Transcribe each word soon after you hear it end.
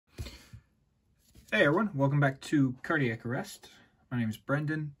Hey everyone, welcome back to Cardiac Arrest. My name is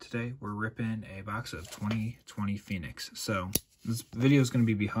Brendan. Today we're ripping a box of 2020 Phoenix. So this video is going to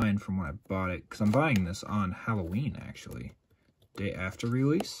be behind from when I bought it, because I'm buying this on Halloween actually, day after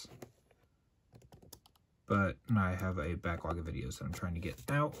release. But I have a backlog of videos that I'm trying to get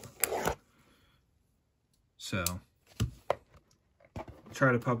out. So I'll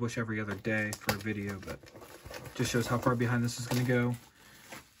try to publish every other day for a video, but just shows how far behind this is going to go.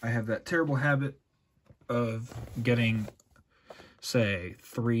 I have that terrible habit of getting, say,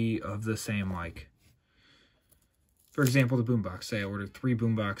 3 of the same, like, for example, the boombox. Say I ordered 3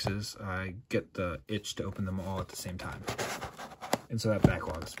 boomboxes, I get the itch to open them all at the same time. And so that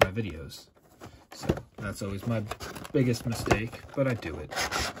backlogs my videos. So that's always my biggest mistake, but I do it.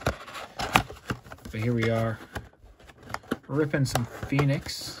 But here we are, ripping some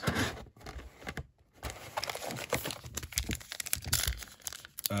Phoenix.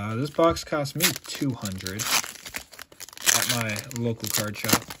 This box cost me $200 at my local card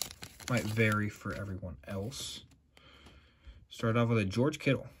shop. Might vary for everyone else. Start off with a George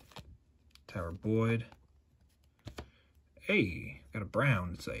Kittle, Tyler Boyd. Hey, got a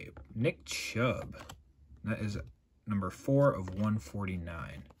Brown. It's a Nick Chubb. That is number 4 of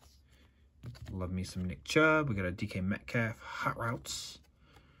 149. Love me some Nick Chubb. We got a DK Metcalf, Hot Routes.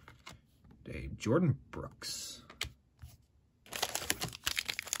 A Jordan Brooks.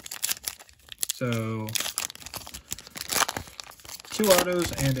 So, 2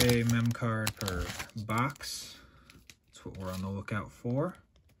 autos and a mem card per box. That's what we're on the lookout for.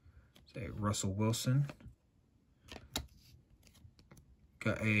 Say Russell Wilson.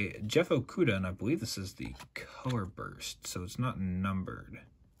 Got a Jeff Okudah, and I believe this is the color burst, so it's not numbered.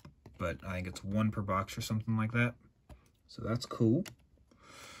 But I think it's 1 per box or something like that. So that's cool.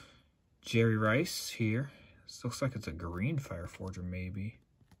 Jerry Rice here. This looks like it's a green Fire Forger, maybe.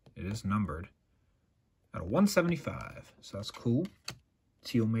 It is numbered. At a 175, so that's cool.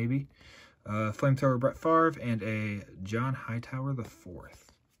 Teal, maybe. Flamethrower Brett Favre, and a John Hightower IV.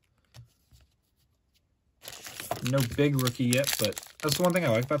 No big rookie yet, but that's the one thing I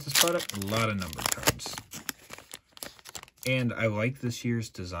like about this product. A lot of numbered cards. And I like this year's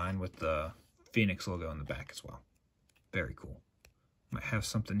design with the Phoenix logo on the back as well. Very cool. Might have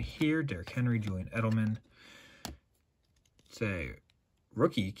something here. Derrick Henry, Julian Edelman. It's a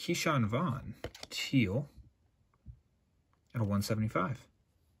rookie, Keyshawn Vaughn, teal, at a 175.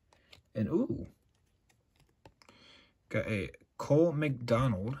 And ooh, got a Cole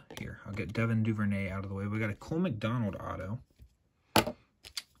McDonald here. I'll get Devin Duvernay out of the way. We got a Cole McDonald auto.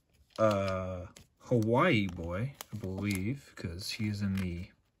 Hawaii boy, I believe, because he's in the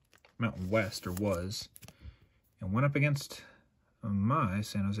Mountain West, or was, and went up against my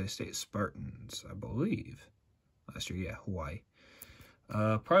San Jose State Spartans, I believe, last year. Yeah, Hawaii.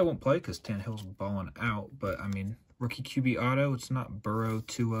 Probably won't play because Tannehill's balling out, but I mean, rookie QB auto, it's not Burrow,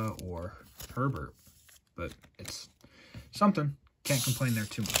 Tua, or Herbert, but it's something. Can't complain there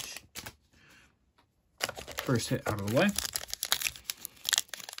too much. First hit out of the way.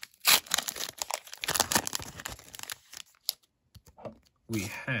 We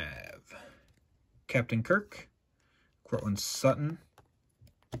have Captain Kirk, Cortland Sutton.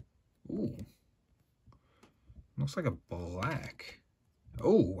 Ooh, looks like a black.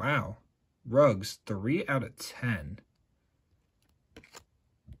 Oh, wow. Ruggs, 3 out of 10.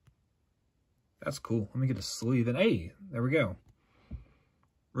 That's cool. Let me get a sleeve. And hey, there we go.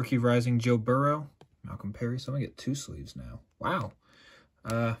 Rookie Rising Joe Burrow, Malcolm Perry. So I'm going to get 2 sleeves now. Wow.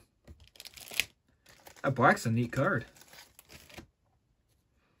 That black's a neat card.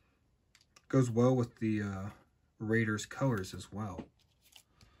 Goes well with the Raiders colors as well.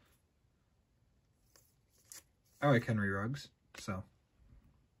 I like Henry Ruggs, so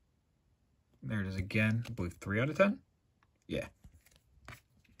there it is again. I believe 3 out of 10? Yeah.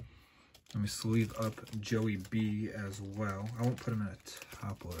 Let me sleeve up Joey B as well. I won't put him in a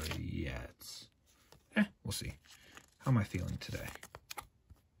top loader yet. We'll see. How am I feeling today?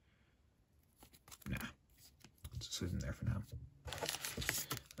 Nah. Just leave him there for now.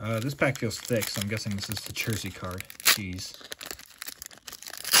 This pack feels thick, so I'm guessing this is the jersey card. Jeez.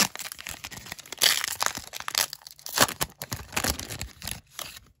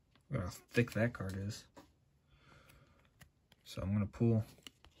 Look how thick that card is. So I'm going to pull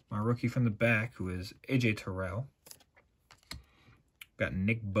my rookie from the back, who is AJ Terrell. Got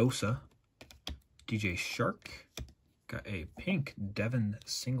Nick Bosa, DJ Shark. Got a pink Devin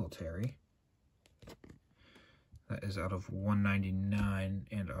Singletary. That is out of 199.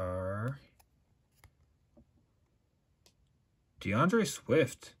 And our DeAndre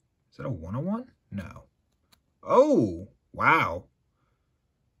Swift. Is that a 101? No. Oh, wow.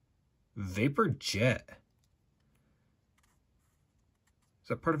 Vapor Jet. Is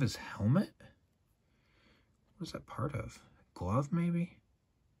that part of his helmet? What is that part of? Glove, maybe?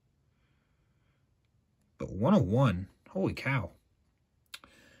 But 101. Holy cow.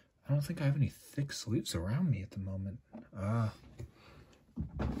 I don't think I have any thick sleeves around me at the moment.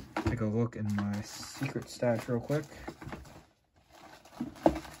 Take a look in my secret stash real quick.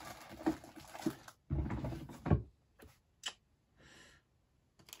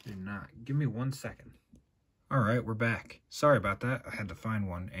 Do not. Give me 1 second. All right, we're back. Sorry about that. I had to find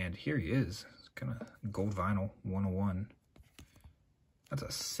one, and here he is. It's kind of gold vinyl 101. That's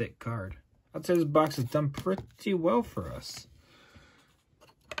a sick card. I'd say this box has done pretty well for us.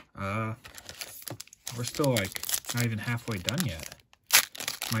 We're still like not even halfway done yet.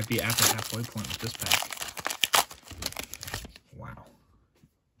 Might be at the halfway point with this pack. Wow.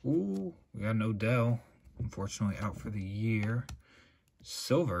 Ooh, we got an Odell. Unfortunately out for the year.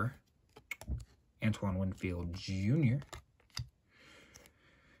 Silver. Antoine Winfield Jr.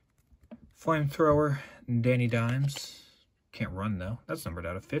 Flamethrower. Danny Dimes. Can't run though. That's numbered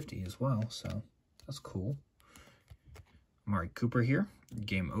out of 50 as well, so that's cool. Amari Cooper here.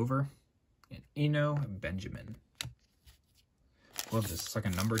 Game Over. And Eno Benjamin. Love this. It's like a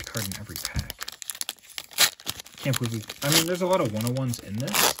numbered card in every pack. Can't believe we... I mean, there's a lot of 101s in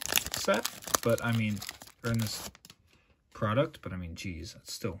this set, but I mean, or in this product, but I mean, geez,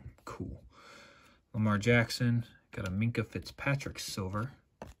 that's still cool. Lamar Jackson. Got a Minkah Fitzpatrick Silver.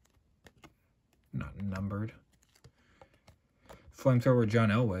 Not numbered. Flamethrower John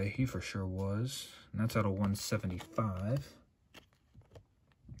Elway. He for sure was. And that's out of 175.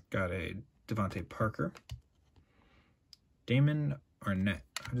 Got a Devontae Parker. Damon Arnett.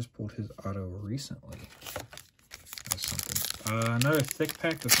 I just pulled his auto recently. That's something. Another thick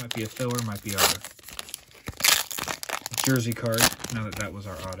pack. This might be a filler. Might be our jersey card. Now that that was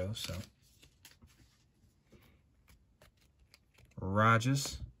our auto, so.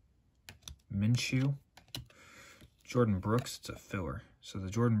 Rodgers. Minshew. Jordan Brooks. It's a filler. So the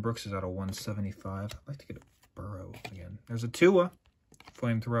Jordan Brooks is out of 175. I'd like to get a Burrow again. There's a Tua.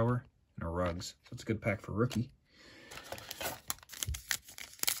 Flamethrower. And a Ruggs. So it's a good pack for rookie.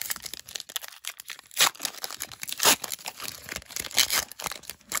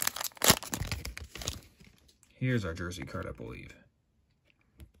 Here's our jersey card, I believe.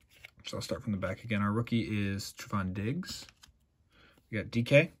 So I'll start from the back again. Our rookie is Trevon Diggs. We got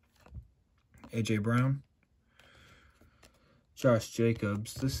DK. AJ Brown. Josh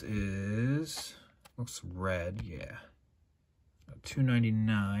Jacobs. This is... looks red, yeah.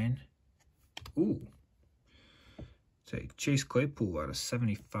 $2.99. Ooh. Take Chase Claypool out of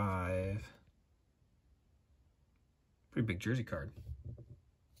 75. Pretty big jersey card.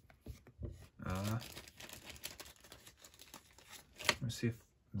 Let me see if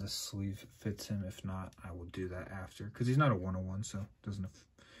the sleeve fits him. If not, I will do that after. Because he's not a 101, so it doesn't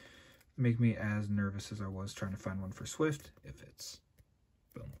make me as nervous as I was trying to find one for Swift. It fits.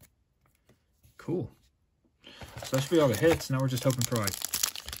 Boom. Cool. So that should be all the hits. Now we're just hoping for like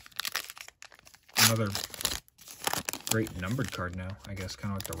another great numbered card now, I guess,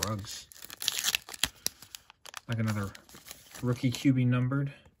 kind of like the Ruggs. Like another rookie QB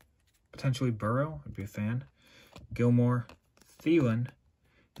numbered. Potentially Burrow. I'd be a fan. Gilmore. Thielen.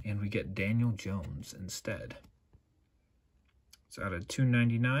 And we get Daniel Jones instead. It's out of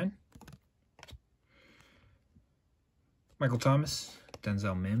 $2.99. Michael Thomas.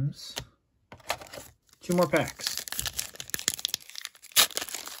 Denzel Mims. 2 more packs.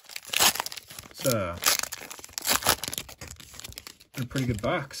 It's a pretty good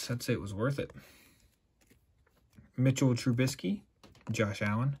box. I'd say it was worth it. Mitchell Trubisky. Josh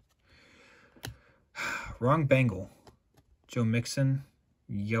Allen. Wrong Bengal. Joe Mixon.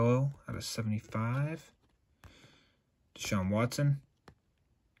 Yellow out of 75. Deshaun Watson.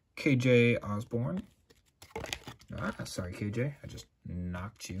 KJ Osborne. Sorry, KJ. I just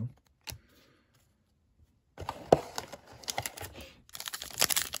knocked you.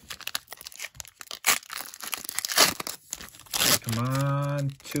 Come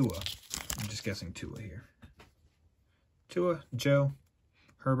on, Tua. I'm just guessing Tua here. Tua, Joe,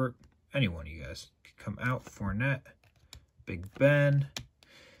 Herbert, any one of you guys. Come out. Fournette, Big Ben,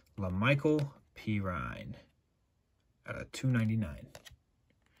 LaMichael Pirine at a $2.99.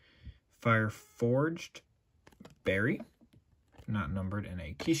 Fire Forged, Barry, not numbered, and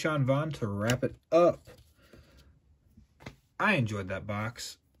a Keyshawn Vaughn to wrap it up. I enjoyed that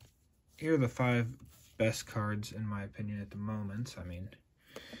box. Here are the 5 best cards, in my opinion, at the moment. I mean,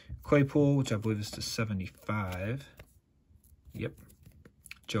 Claypool, which I believe is to 75. Yep.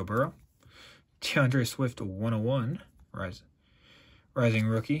 Joe Burrow. DeAndre Swift, 101. Rising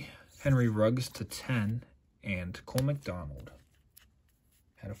rookie. Henry Ruggs to 10, and Cole McDonald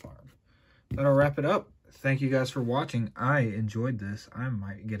had a farm. That'll wrap it up. Thank you guys for watching. I enjoyed this. I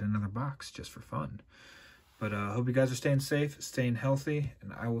might get another box just for fun. But I hope you guys are staying safe, staying healthy,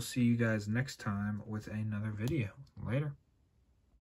 and I will see you guys next time with another video. Later.